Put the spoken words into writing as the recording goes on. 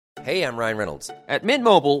Hey, I'm Ryan Reynolds. At Mint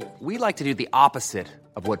Mobile, we like to do the opposite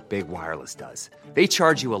of what Big Wireless does. They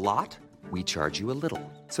charge you a lot, we charge you a little.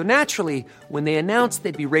 So naturally, when they announced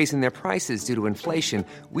they'd be raising their prices due to inflation,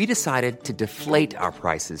 we decided to deflate our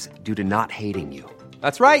prices due to not hating you.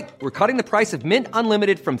 That's right. We're cutting the price of Mint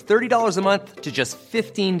Unlimited from $30 a month to just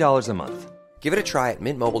 $15 a month. Give it a try at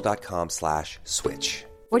mintmobile.com/switch.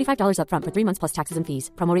 $45 up front for 3 months plus taxes and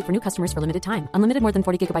fees. Promo rate for new customers for limited time. Unlimited more than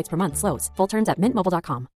 40 gigabytes per month. Slows full terms at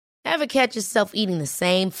mintmobile.com. Ever catch yourself eating the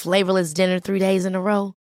same flavorless dinner 3 days in a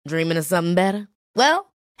row? Dreaming of something better?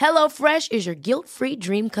 Well, HelloFresh is your guilt-free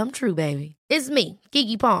dream come true, baby. It's me,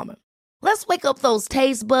 Keke Palmer. Let's wake up those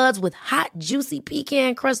taste buds with hot, juicy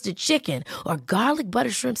pecan-crusted chicken or garlic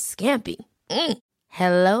butter shrimp scampi.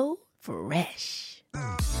 Hello Fresh.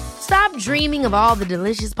 Stop dreaming of all the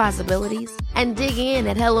delicious possibilities and dig in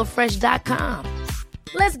at HelloFresh.com.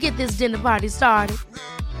 Let's get this dinner party started.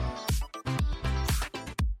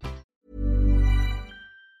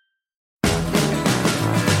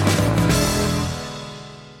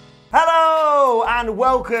 Hello and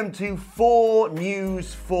welcome to 4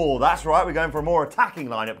 News 4. That's right, we're going for a more attacking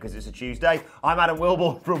lineup because it's a Tuesday. I'm Adam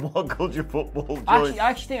Wilborn from What Culture Football. I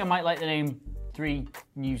actually think I might like the name 3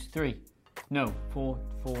 News 3. No, 4.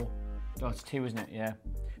 Oh, it's 2, isn't it? Yeah.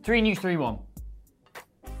 3 News 3 1.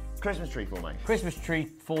 Christmas tree formation. Christmas tree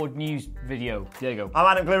 4 news video. There you go. I'm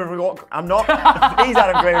Adam Cleaver from What... I'm not. He's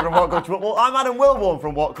Adam Cleaver from What Culture Football. I'm Adam Wilborn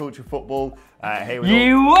from What Culture Football. Here we go.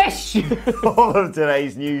 You wish! All of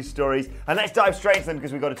today's news stories. And let's dive straight into them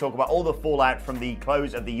because we've got to talk about all the fallout from the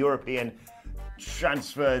close of the European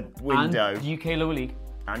transfer window. And UK Lower League.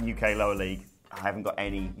 And UK Lower League. I haven't got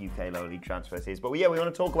any UK Lower League transfers here. But yeah, we want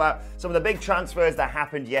to talk about some of the big transfers that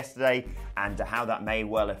happened yesterday and how that may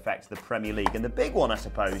well affect the Premier League. And the big one, I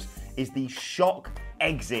suppose, is the shock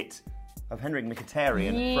exit of Henrik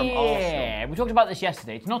Mkhitaryan from Arsenal. Yeah, we talked about this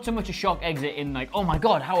yesterday. It's not so much a shock exit in like, oh my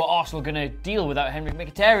God, how are Arsenal going to deal without Henrik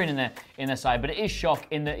Mkhitaryan in their side? But it is shock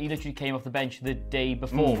in that he literally came off the bench the day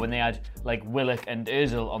before when they had like Willock and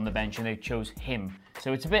Ozil on the bench and they chose him.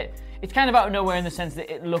 So it's kind of out of nowhere in the sense that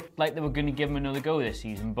it looked like they were going to give him another go this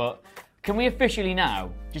season. But can we officially now,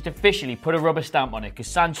 just officially put a rubber stamp on it? Because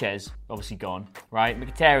Sanchez, obviously gone, right?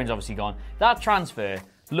 Mkhitaryan's obviously gone. That transfer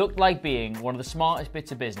looked like being one of the smartest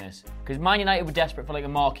bits of business. Because Man United were desperate for like a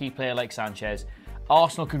marquee player like Sanchez.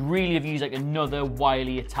 Arsenal could really have used like another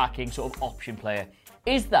wily attacking sort of option player.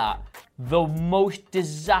 Is that the most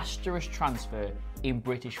disastrous transfer in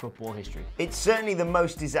British football history? It's certainly the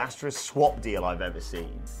most disastrous swap deal I've ever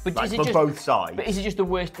seen. But like, for both sides. But is it just the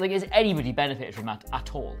worst? Like, has anybody benefited from that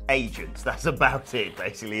at all? Agents, that's about it,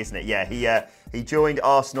 basically, isn't it? Yeah, he joined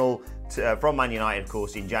Arsenal from Man United, of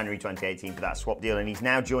course, in January 2018 for that swap deal, and he's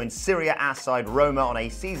now joined Serie A side Roma on a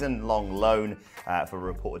season-long loan for a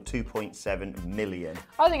reported 2.7 million.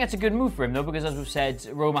 I think that's a good move for him, though, because as we've said,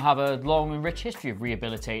 Roma have a long and rich history of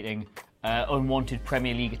rehabilitating unwanted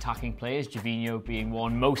Premier League attacking players, Gervinho being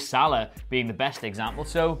one, Mo Salah being the best example.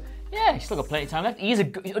 So, yeah, he's still got plenty of time left. He's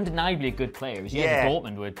undeniably a good player. His years at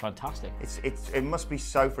Dortmund were fantastic. It must be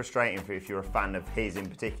so frustrating if you're a fan of his in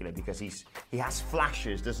particular, because he has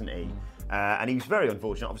flashes, doesn't he? And he was very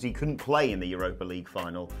unfortunate. Obviously, he couldn't play in the Europa League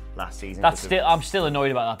final last season. I'm still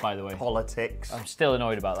annoyed about that, by the way. Politics. I'm still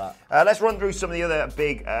annoyed about that. Let's run through some of the other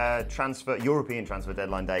big European transfer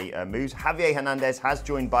deadline day moves. Javier Hernandez has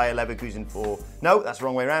joined Bayer Leverkusen no, that's the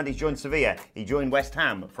wrong way around. He's joined Sevilla. He joined West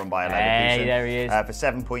Ham from Bayer Leverkusen. Hey, there he is. For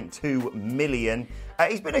 7.2 million.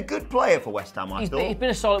 He's been a good player for West Ham, I thought. He's been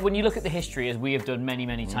a solid. When you look at the history, as we have done many,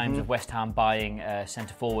 many times of West Ham buying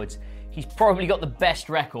centre forwards, he's probably got the best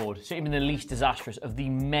record, certainly been the least disastrous of the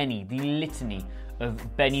litany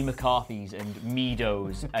of Benny McCarthy's and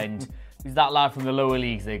Midos and who's that lad from the lower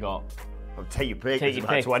leagues they got? I'll take your pick. There's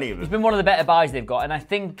about 20 of them. He's been one of the better buys they've got, and I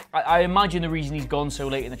think, I imagine the reason he's gone so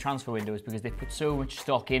late in the transfer window is because they put so much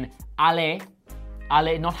stock in Ale,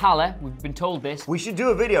 not Haller. We've been told this. We should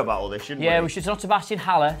do a video about all this, shouldn't we? Yeah, we should. It's not Sebastian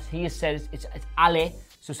Haller. He has said it's Ale.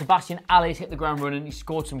 So Sebastian Alle's hit the ground running. He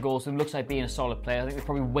scored some goals and looks like being a solid player. I think they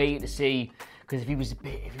probably wait to see, because if he was a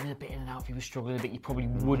bit in and out, if he was struggling a bit, you probably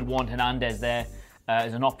would want Hernandez there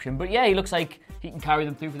as an option. But yeah, he looks like he can carry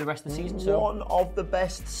them through for the rest of the season. So one of the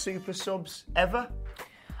best super subs ever.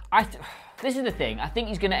 This is the thing. I think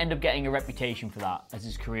he's going to end up getting a reputation for that as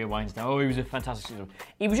his career winds down. Oh, he was a fantastic season.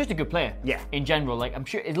 He was just a good player. Yeah. In general, like I'm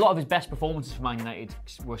sure a lot of his best performances for Man United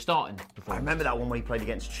were starting performances. I remember that one where he played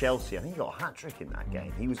against Chelsea. I think he got a hat-trick in that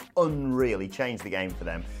game. He was unreal. He changed the game for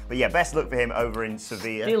them. But yeah, best luck for him over in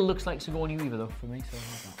Sevilla. Still looks like Sigourney Weaver though for me. So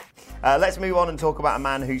Let's move on and talk about a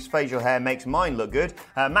man whose facial hair makes mine look good.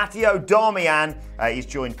 Matteo Darmian. He's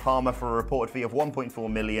joined Parma for a reported fee of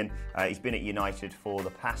 1.4 million. He's been at United for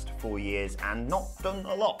the past 4 years and not done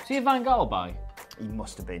a lot. Is he a Van Gaal buy? He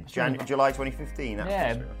must have been. July 2015.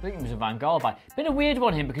 Yeah, I think it was a Van Gaal buy. Been a weird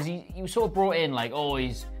one, him, because he was sort of brought in like,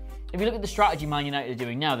 if you look at the strategy Man United are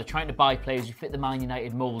doing now, they're trying to buy players who fit the Man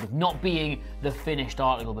United mould of not being the finished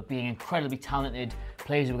article, but being incredibly talented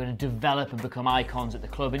players who are going to develop and become icons at the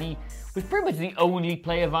club. And he was pretty much the only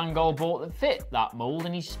player Van Gaal bought that fit that mould,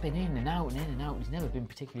 and he's just been in and out and in and out. He's never been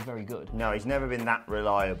particularly very good. No, he's never been that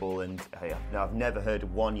reliable, and I've never heard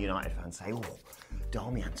one United fan say,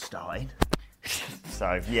 Darmian's starting.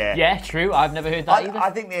 So, yeah. Yeah, true. I've never heard that either.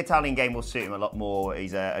 I think the Italian game will suit him a lot more.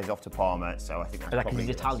 He's off to Parma, so I think that's probably... Because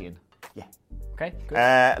he's Italian? Yeah. Okay,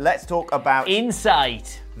 good. Let's talk about...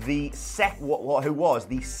 Insight. Who was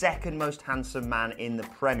the second most handsome man in the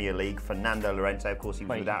Premier League, Fernando Llorente. Of course, he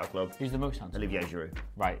was without a club. Who's the most handsome? Olivier Giroud.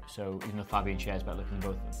 Right, so even though Fabian Schär's better looking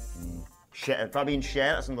than both of them. Fabian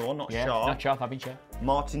Schär, that's another one, not Schär. Not Schär, Fabian Schär.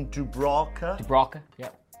 Martin Dubravka. Dubravka, yeah.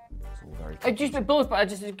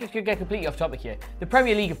 Just to get completely off topic here. The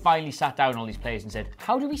Premier League have finally sat down all these players and said,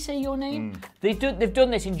 "How do we say your name?" They've done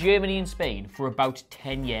this in Germany and Spain for about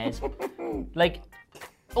 10 years. Like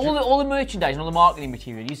all the merchandise and all the marketing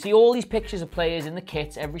material. You see all these pictures of players in the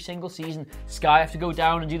kits every single season. Sky have to go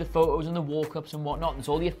down and do the photos and the walk-ups and whatnot. And it's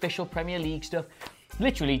all the official Premier League stuff.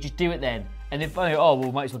 Literally, just do it then. And then finally,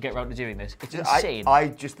 we might as well get around to doing this. It's insane. I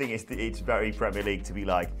just think it's very Premier League to be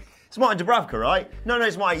like, it's Martin Dubravka, right? No,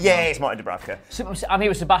 it's Martin. Yeah, it's Martin Dubravka. I'm here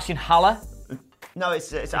with Sebastian Haller. No,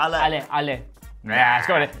 it's Ale. Ale. Nah, it's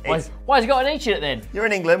got why has it got an H in it then? You're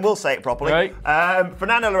in England, we'll say it properly. Right.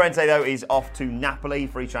 Fernando Llorente, though, is off to Napoli,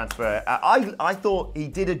 free transfer. I thought he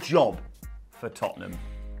did a job for Tottenham.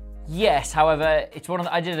 Yes, however, it's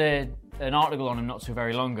I did an article on him not so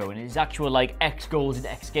very long ago, and his actual X goals in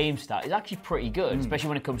X game stat is actually pretty good, especially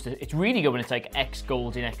when it comes to... It's really good when it's X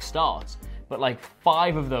goals in X starts. But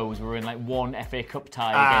 5 of those were in one FA Cup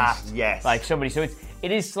tie against somebody. So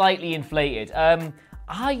it is slightly inflated.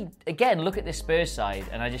 I again look at this Spurs side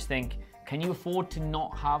and I just think, can you afford to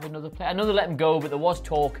not have another player? I know they let him go, but there was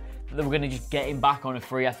talk that they were going to just get him back on a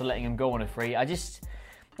free after letting him go on a free.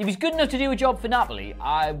 If he's good enough to do a job for Napoli,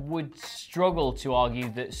 I would struggle to argue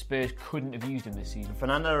that Spurs couldn't have used him this season.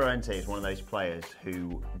 Fernando Llorente is one of those players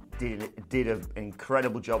who did an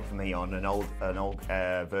incredible job for me on an old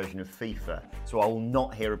version of FIFA. So I will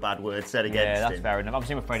not hear a bad word said against him. Yeah, that's fair enough. I'm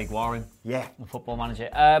seeing with Freddie Guarin. Yeah. The Football Manager.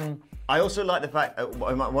 I also like the fact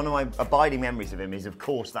one of my abiding memories of him is, of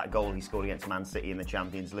course, that goal he scored against Man City in the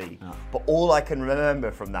Champions League. Oh. But all I can remember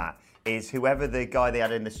from that is whoever the guy they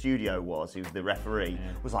had in the studio was, who was the referee,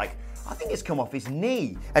 was like, I think it's come off his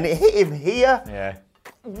knee. And it hit him here. Yeah.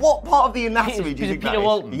 What part of the anatomy do you think Peter that is?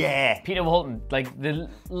 Walton. Yeah. Peter Walton, the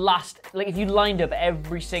last... if you lined up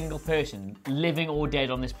every single person, living or dead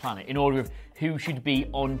on this planet, in order of who should be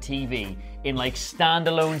on TV, in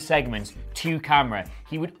standalone segments, to camera,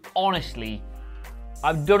 he would honestly...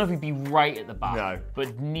 I don't know if he'd be right at the back,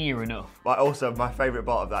 but near enough. But also, my favourite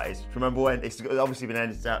part of that is, remember when, it's obviously been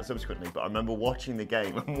edited out subsequently, but I remember watching the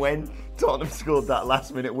game, and when Tottenham scored that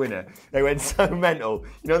last-minute winner, they went so mental.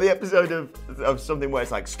 You know the episode of something where it's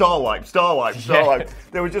like, star wipe.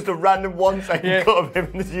 There was just a random 1 second cut of him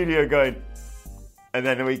in the studio going... And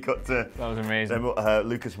then we cut to... That was amazing.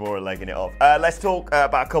 Lucas Moura legging it off. Let's talk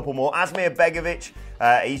about a couple more. Asmir Begovic,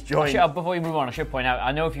 he's joined... Before we move on, I should point out,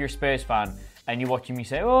 I know if you're a Spurs fan and you're watching me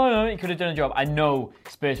say, no, he could have done a job, I know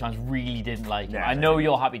Spurs fans really didn't like him. I know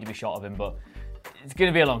you're happy to be shot of him, but it's going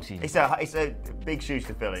to be a long season. It's a big shoes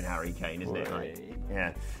to fill in Harry Kane, isn't it?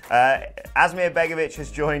 Yeah. Asmir Begovic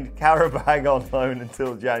has joined Karabag on loan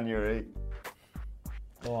until January.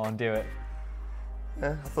 Go on, do it.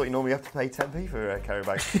 Yeah, I thought you normally have to pay 10p for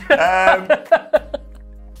Karabag.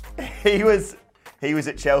 He was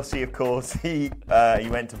at Chelsea, of course. He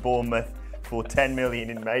went to Bournemouth for 10 million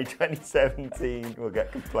in May 2017. We'll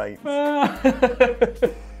get complaints. I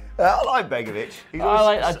like Begovic. I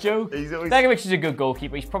like that joke. Begovic is a good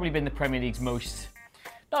goalkeeper. He's probably been the Premier League's most,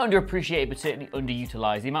 not underappreciated, but certainly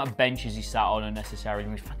underutilised. The amount of benches he sat on unnecessarily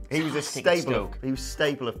was fantastic. He was a staple. He was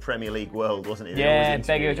staple of Premier League world, wasn't he? Yeah,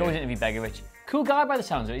 Begovic. Always interview Begovic. Cool guy by the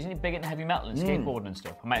sounds of it. Isn't he big into heavy metal and skateboarding and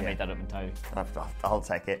stuff? I might have made that up entirely. I'll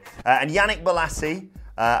take it. And Yannick Bolasie,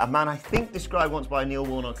 a man I think described once by Neil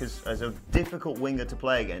Warnock as a difficult winger to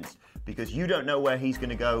play against because you don't know where he's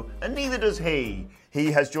going to go, and neither does he. He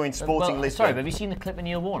has joined Sporting Lisbon. Sorry, but have you seen the clip of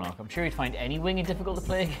Neil Warnock? I'm sure he'd find any winger difficult to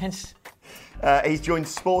play against. He's joined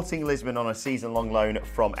Sporting Lisbon on a season-long loan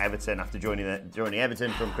from Everton after joining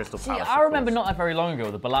Everton from Crystal Palace. I remember not that very long ago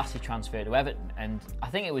the Bolasie transfer to Everton, and I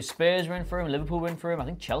think it was Spurs were in for him, Liverpool were in for him, I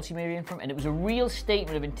think Chelsea maybe in for him, and it was a real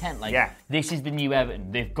statement of intent. Like, this is the new Everton.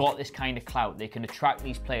 They've got this kind of clout. They can attract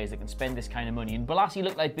these players. They can spend this kind of money. And Bolasie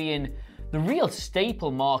looked like being the real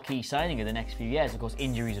staple marquee signing of the next few years. Of course,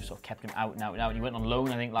 injuries have sort of kept him out and out and out. He went on loan,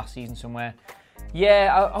 I think, last season somewhere.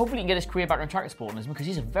 Yeah, hopefully he can get his career back on track at Sporting Lisbon because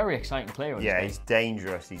he's a very exciting player. Yeah, he's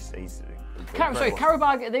dangerous. He's Qarabağ,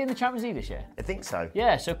 are they in the Champions League this year? I think so.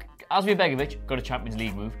 Yeah, so Asmir Begovic got a Champions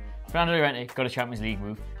League move. Fernando Llorente got a Champions League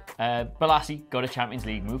move. Bolasie got a Champions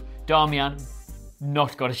League move. Darmian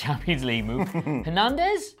not got a Champions League move.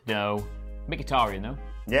 Hernandez? No. Mkhitaryan though.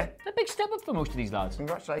 Yeah. It's a big step up for most of these lads.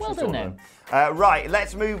 Congratulations well done, to them. Right,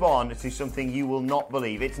 let's move on to something you will not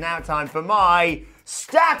believe. It's now time for my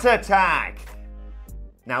Stat Attack.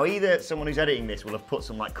 Now, either someone who's editing this will have put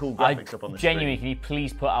some cool graphics up on the genuinely, screen. can you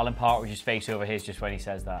please put Alan Partridge's face over his just when he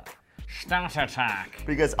says that? Stat Attack.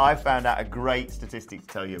 Because I found out a great statistic to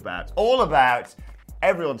tell you about. All about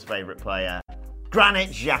everyone's favourite player,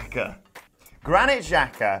 Granit Xhaka. Granit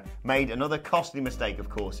Xhaka made another costly mistake, of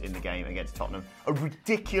course, in the game against Tottenham. A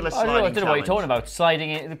ridiculous sliding I don't know what challenge. you're talking about.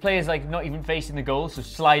 Sliding in, the player's not even facing the goal, so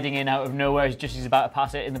sliding in out of nowhere just as he's about to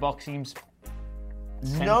pass it in the box seems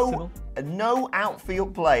sensible. No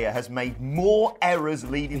outfield player has made more errors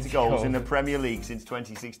leading to goals in the Premier League since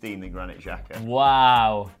 2016 than Granit Xhaka.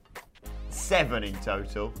 Wow. 7 in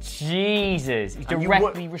total. Jesus, he's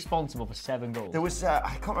directly responsible for 7 goals. There was, I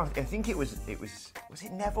can't remember, I think was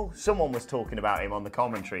it Neville? Someone was talking about him on the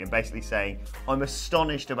commentary and basically saying, I'm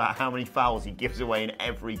astonished about how many fouls he gives away in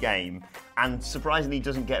every game, and surprisingly he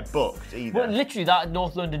doesn't get booked either. Well, literally, that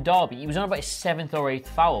North London derby, he was on about his 7th or 8th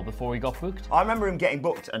foul before he got booked. I remember him getting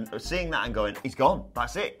booked and seeing that and going, he's gone,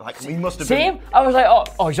 that's it. He must have been... See him? I was like,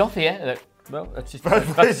 oh, he's off here. Well, that's just yellow.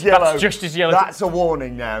 That's just as yellow. That's a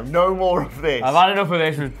warning now. No more of this. I've had enough of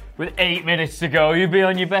this with 8 minutes to go. You be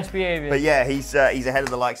on your best behaviour. But yeah, he's ahead of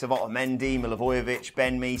the likes of Otamendi, Milivojevic,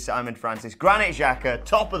 Ben Mee, Simon Francis, Granit Xhaka,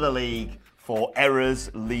 top of the league for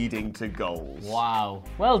errors leading to goals. Wow.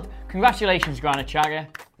 Well, congratulations, Granit Xhaka.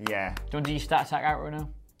 Yeah. Do you want to do your stat attack outro now?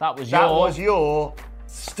 That was your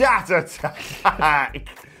stat attack.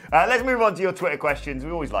 Let's move on to your Twitter questions.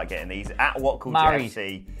 We always like getting these at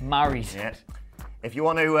WhatCultureFC. Married. Yeah. If you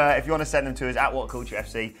want to send them to us at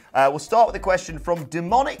WhatCultureFC, we'll start with a question from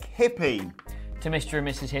Demonic Hippie. To Mr. and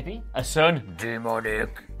Mrs. Hippie, a son, Demonic.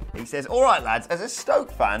 He says, all right, lads, as a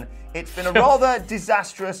Stoke fan, it's been a rather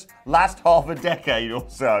disastrous last half a decade or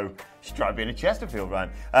so. Should try being a Chesterfield fan.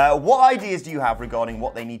 What ideas do you have regarding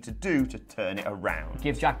what they need to do to turn it around?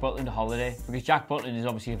 Give Jack Butland a holiday, because Jack Butland is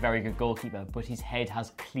obviously a very good goalkeeper, but his head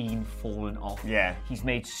has clean fallen off. Yeah. He's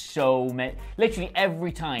made so many... Literally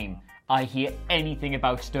every time I hear anything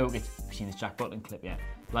about Stoke, have you seen this Jack Butland clip yet?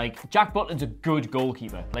 Jack Butland's a good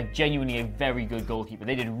goalkeeper, genuinely a very good goalkeeper.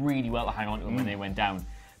 They did really well to hang on to him when they went down,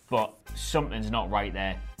 but something's not right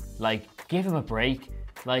there. Give him a break.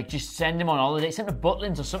 Just send him on holiday. Send him to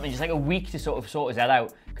Butlins or something. Just a week to sort of sort his head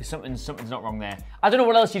out, because something's not wrong there. I don't know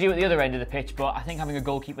what else you do at the other end of the pitch, but I think having a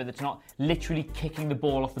goalkeeper that's not literally kicking the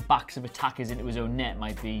ball off the backs of attackers into his own net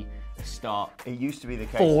might be a start. It used to be the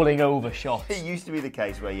case. Falling over shots. It used to be the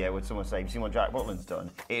case where, when someone say, "You seen what Jack Butland's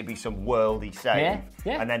done?" It'd be some worldy save.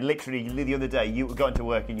 Yeah. And then literally the other day, you were going to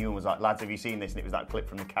work and you was like, "Lads, have you seen this?" And it was that clip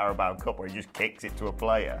from the Carabao Cup where he just kicks it to a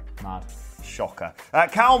player. Mad. Shocker.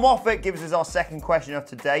 Cal Moffat gives us our second question of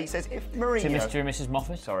today. He says, if Mourinho... To Mr. and Mrs.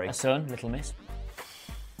 Moffat. Sorry. A son, little miss.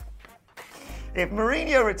 If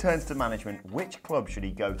Mourinho returns to management, which club should he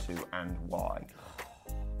go to and why?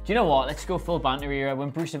 Do you know what? Let's go full banter era. When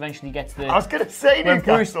Bruce eventually gets the... I was going to say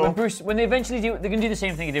Newcastle. When they eventually do... They're going to do the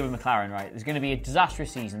same thing they did with McLaren, right? There's going to be a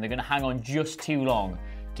disastrous season. They're going to hang on just too long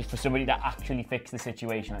for somebody to actually fix the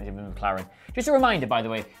situation like they did with McLaren. Just a reminder, by the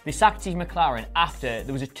way, they sacked Steve McLaren after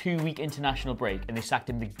there was a 2-week international break, and they sacked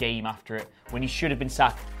him the game after it when he should have been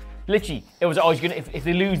sacked. Literally, it was always going to... If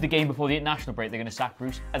they lose the game before the international break, they're going to sack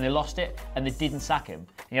Bruce, and they lost it, and they didn't sack him.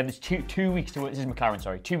 He had this two weeks to work... This is McLaren,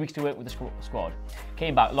 sorry. 2 weeks to work with the squad.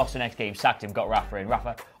 Came back, lost the next game, sacked him, got Rafa in.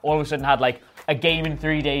 Rafa all of a sudden had a game in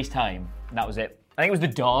 3 days' time, and that was it. I think it was the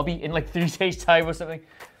derby in 3 days' time or something.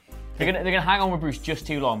 They're gonna hang on with Bruce just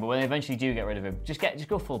too long, but when they eventually do get rid of him, just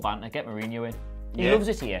go full banter, get Mourinho in. He loves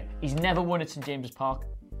it here. He's never won at St James's Park.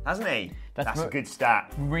 Hasn't he? That's a good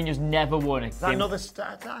stat. Mourinho's never won Is that another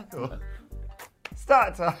stat attack? Or?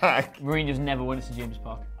 Stat attack. Mourinho's never won at St James's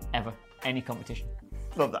Park. Ever. Any competition.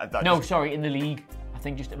 Love that. No, sorry, in the league. I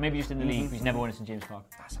think maybe just in the league. He's never won it in James Park.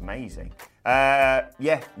 That's amazing.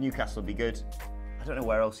 Newcastle would be good. I don't know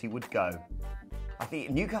where else he would go. I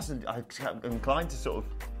think Newcastle, I'm inclined to sort of,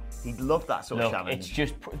 he'd love that sort of challenge. It's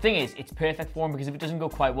just, the thing is, it's perfect for him because if it doesn't go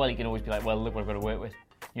quite well, he can always be like, well, look what I've got to work with.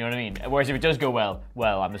 You know what I mean? Whereas if it does go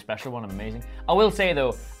well, I'm the special one, I'm amazing. I will say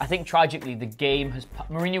though, I think tragically the game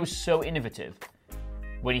Mourinho was so innovative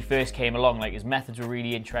when he first came along. Like his methods were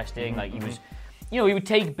really interesting. Like he was, he would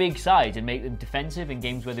take big sides and make them defensive in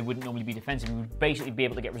games where they wouldn't normally be defensive. He would basically be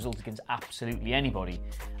able to get results against absolutely anybody.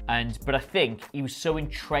 But I think he was so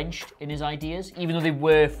entrenched in his ideas, even though they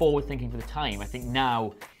were forward-thinking for the time. I think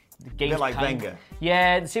now the game's like Wenger.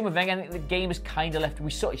 Yeah, the same with Wenger. I think the game is kind of left.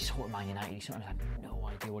 We saw it with Man United. He sometimes had no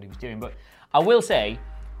idea what he was doing. But I will say,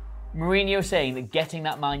 Mourinho saying that getting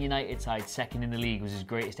that Man United side second in the league was his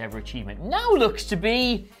greatest ever achievement now looks to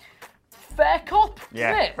be fair cop.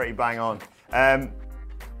 Yeah, pretty bang on. I'm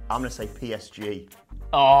going to say PSG.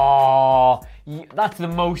 Oh, that's the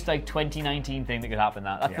most like 2019 thing that could happen.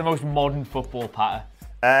 That's the most modern football patter.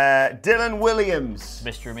 Dylan Williams.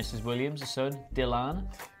 Mr. and Mrs. Williams, the son, Dylan.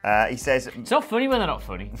 He says... It's not funny when they're not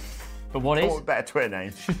funny. But what is? Better Twitter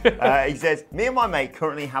names. He says, me and my mate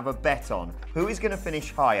currently have a bet on who is going to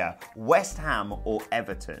finish higher, West Ham or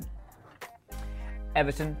Everton.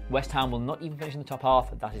 Everton. West Ham will not even finish in the top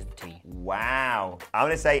half. That is the T. Wow. I'm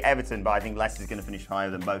going to say Everton, but I think Leicester's going to finish higher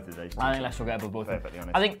than both of those. I think Leicester will get above both. Perfectly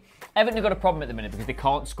honest. I think Everton have got a problem at the minute because they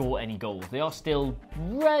can't score any goals. They are still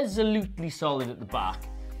resolutely solid at the back.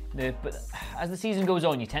 But as the season goes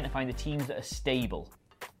on, you tend to find the teams that are stable.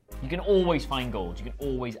 You can always find goals. You can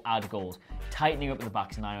always add goals. Tightening up at the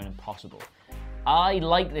back is nigh on impossible. I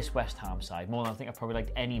like this West Ham side more than I think I probably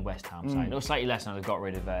liked any West Ham side. Or slightly less now they've got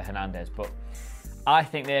rid of Hernandez, but I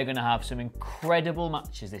think they're going to have some incredible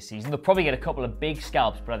matches this season. They'll probably get a couple of big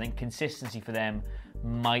scalps, but I think consistency for them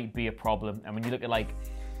might be a problem. And when you look at like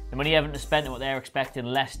the money Everton have spent and what they're expecting,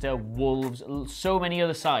 Leicester, Wolves, so many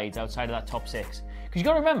other sides outside of that top six. Because you've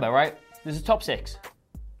got to remember, right, there's a top six,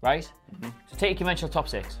 right? So take your conventional top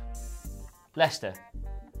six. Leicester,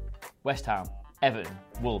 West Ham, Everton,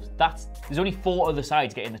 Wolves. There's only 4 other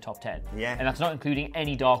sides getting the top 10. Yeah. And that's not including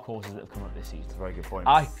any dark horses that have come up this season. That's a very good point.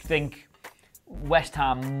 I think West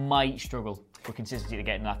Ham might struggle for consistency to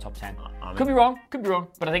get in that top 10. Could be wrong,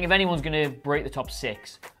 but I think if anyone's going to break the top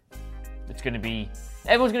 6, it's going to be...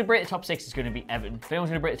 Everyone's going to break the top 6, it's going to be Everton. If anyone's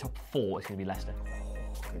going to break the top 4, it's going to be Leicester.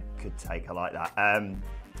 Good take, I like that.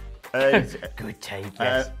 Good take,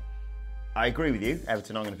 yes. I agree with you.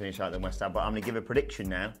 Everton are going to finish higher than West Ham, but I'm going to give a prediction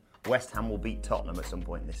now. West Ham will beat Tottenham at some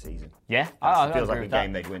point this season. Yeah? It feels like a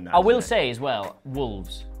game they'd win that. I will say as well,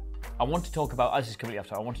 Wolves. I want to talk about, this is completely off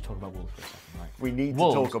topic, I want to talk about Wolves for a second, right? We need to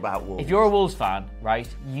talk about Wolves. If you're a Wolves fan, right,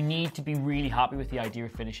 you need to be really happy with the idea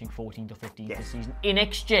of finishing 14th or 15th this season. In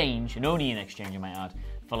exchange, and only in exchange I might add,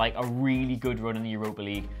 for like a really good run in the Europa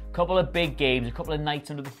League. A couple of big games, a couple of nights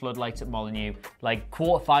under the floodlights at Molineux, like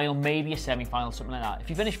quarter-final, maybe a semi-final, something like that. If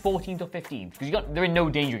you finish 14th or 15th, because they're in no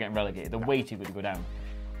danger of getting relegated, they're way too good to go down.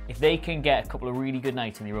 If they can get a couple of really good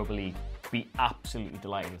nights in the Europa League, be absolutely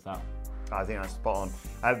delighted with that. I think that's spot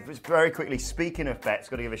on. Just very quickly, speaking of bets,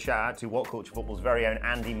 got to give a shout out to What Culture Football's very own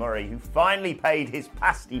Andy Murray, who finally paid his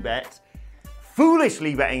pasty bet,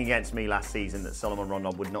 foolishly betting against me last season that Solomon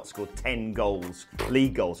Rondon would not score 10 goals,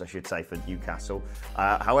 league goals I should say, for Newcastle.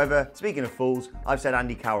 However, speaking of fools, I've said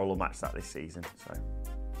Andy Carroll will match that this season. So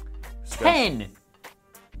 10!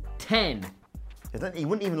 He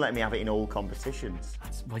wouldn't even let me have it in all competitions.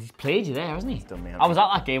 Well, he's played you there, hasn't he? He's done me. I was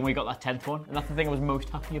at that game where he got that 10th one, and that's the thing I was most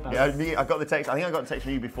happy about. Yeah, I got the text. I think I got the text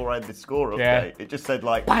from you before I had the score update. It just said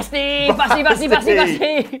like... Pasty! Let's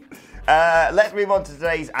move on to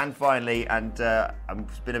today's and finally, and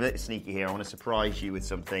I've been a bit sneaky here. I want to surprise you with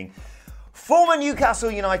something. Former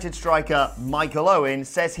Newcastle United striker Michael Owen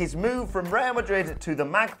says his move from Real Madrid to the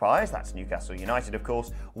Magpies, that's Newcastle United of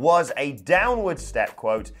course, was a downward step,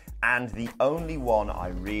 quote, and the only one I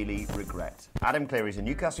really regret. Adam Cleary is a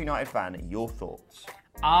Newcastle United fan. Your thoughts?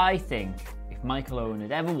 I think if Michael Owen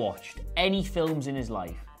had ever watched any films in his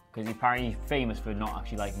life, because he's apparently famous for not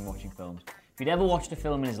actually liking watching films, if he'd ever watched a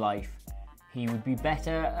film in his life, he would be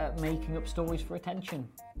better at making up stories for attention.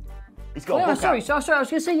 He's got a book sorry, out. I was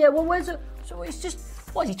going to say, yeah, well, where's it? So it's just,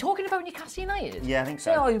 what, is he talking about Newcastle United? Yeah, I think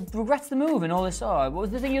so. He regrets the move and all this. What was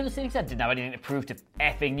the other thing he said? Didn't have anything to prove to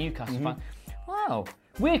effing Newcastle fan. Wow.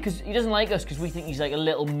 Weird, because he doesn't like us because we think he's like a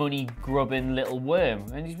little money-grubbing little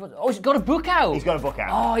worm. And he's got a book out. He's got a book out.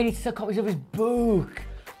 Oh, he needs to sell copies of his book.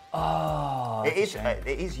 Oh. It is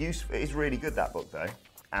useful. It is really good, that book, though.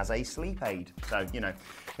 as a sleep aid. So,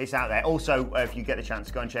 it's out there. Also, if you get the chance,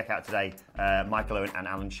 go and check out today Michael Owen and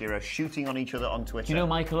Alan Shearer shooting on each other on Twitter. Do you know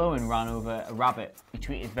Michael Owen ran over a rabbit? He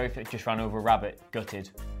tweeted just ran over a rabbit, gutted.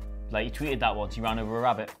 Like, he tweeted that once, he ran over a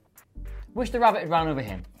rabbit. Wish the rabbit had ran over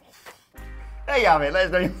him. There you have it. Let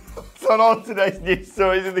us know your thoughts on all today's news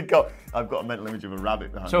stories in the comments. I've got a mental image of a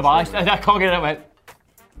rabbit behind me. So I can't get it out.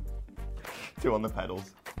 2 on the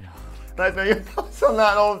pedals. Let us know your thoughts on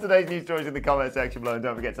that and all of today's news stories in the comment section below. And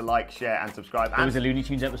don't forget to like, share, and subscribe. There was a Looney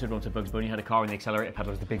Tunes episode once where Bugs Bunny had a car and the accelerator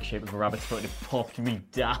pedal was the big shape of a rabbit's foot and it popped me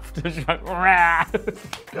daft. It was like, rah!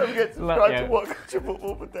 Don't forget to subscribe to What Culture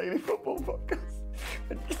Football for Daily Football Podcast.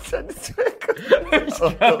 And send it to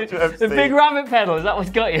The big rabbit pedal, is that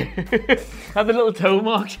what's got you? Had the little toe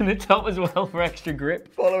marks in the top as well for extra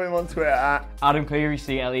grip. Follow him on Twitter at Adam Cleary,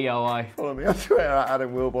 CLEOI. Follow me on Twitter at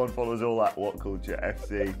Adam Wilborn. Follow us all at What Culture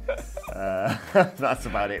FC. That's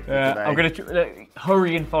about it for today. I'm going to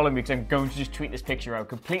hurry and follow me because I'm going to just tweet this picture out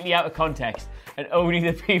completely out of context and only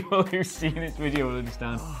the people who've seen this video will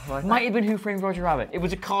understand. Might have been Who Framed Roger Rabbit. It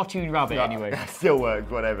was a cartoon rabbit anyway. Still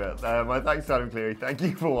works, whatever. My thanks to Adam Cleary. Thank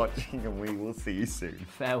you for watching and we will see you soon.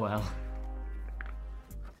 Farewell.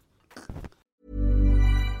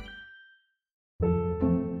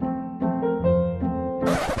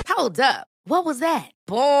 Hold up. What was that?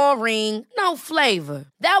 Boring. No flavor.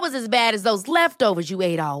 That was as bad as those leftovers you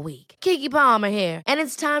ate all week. Keke Palmer here. And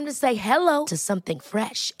it's time to say hello to something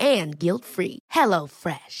fresh and guilt-free. Hello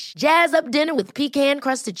Fresh. Jazz up dinner with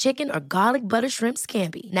pecan-crusted chicken or garlic butter shrimp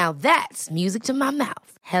scampi. Now that's music to my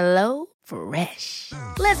mouth. Hello Fresh.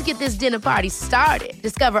 Let's get this dinner party started.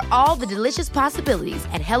 Discover all the delicious possibilities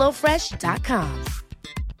at HelloFresh.com.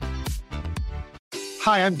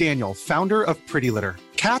 Hi, I'm Daniel, founder of Pretty Litter.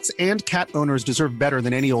 Cats and cat owners deserve better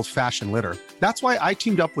than any old-fashioned litter. That's why I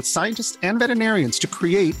teamed up with scientists and veterinarians to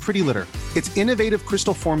create Pretty Litter. Its innovative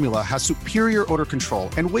crystal formula has superior odor control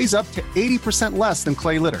and weighs up to 80% less than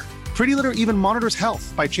clay litter. Pretty Litter even monitors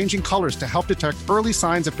health by changing colors to help detect early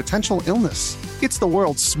signs of potential illness. It's the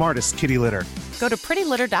world's smartest kitty litter. Go to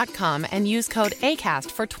prettylitter.com and use code ACAST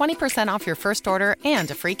for 20% off your first order and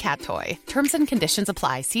a free cat toy. Terms and conditions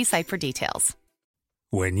apply. See site for details.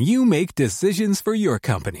 When you make decisions for your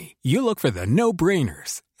company, you look for the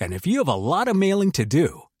no-brainers. And if you have a lot of mailing to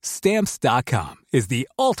do, Stamps.com is the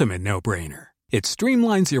ultimate no-brainer. It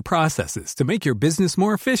streamlines your processes to make your business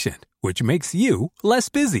more efficient, which makes you less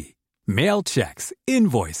busy. Mail checks,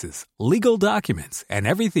 invoices, legal documents, and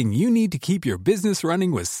everything you need to keep your business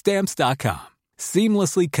running with Stamps.com.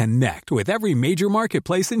 Seamlessly connect with every major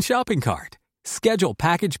marketplace and shopping cart. Schedule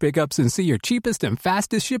package pickups and see your cheapest and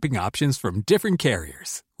fastest shipping options from different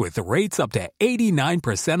carriers. With rates up to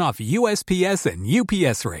 89% off USPS and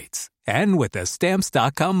UPS rates. And with the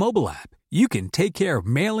Stamps.com mobile app, you can take care of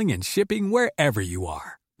mailing and shipping wherever you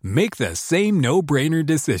are. Make the same no-brainer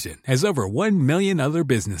decision as over 1 million other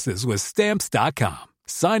businesses with Stamps.com.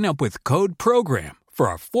 Sign up with code PROGRAM for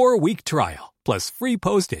a 4-week trial, plus free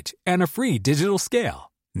postage and a free digital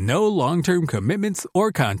scale. No long-term commitments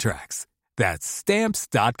or contracts. That's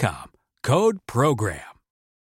Stamps.com. Code PROGRAM.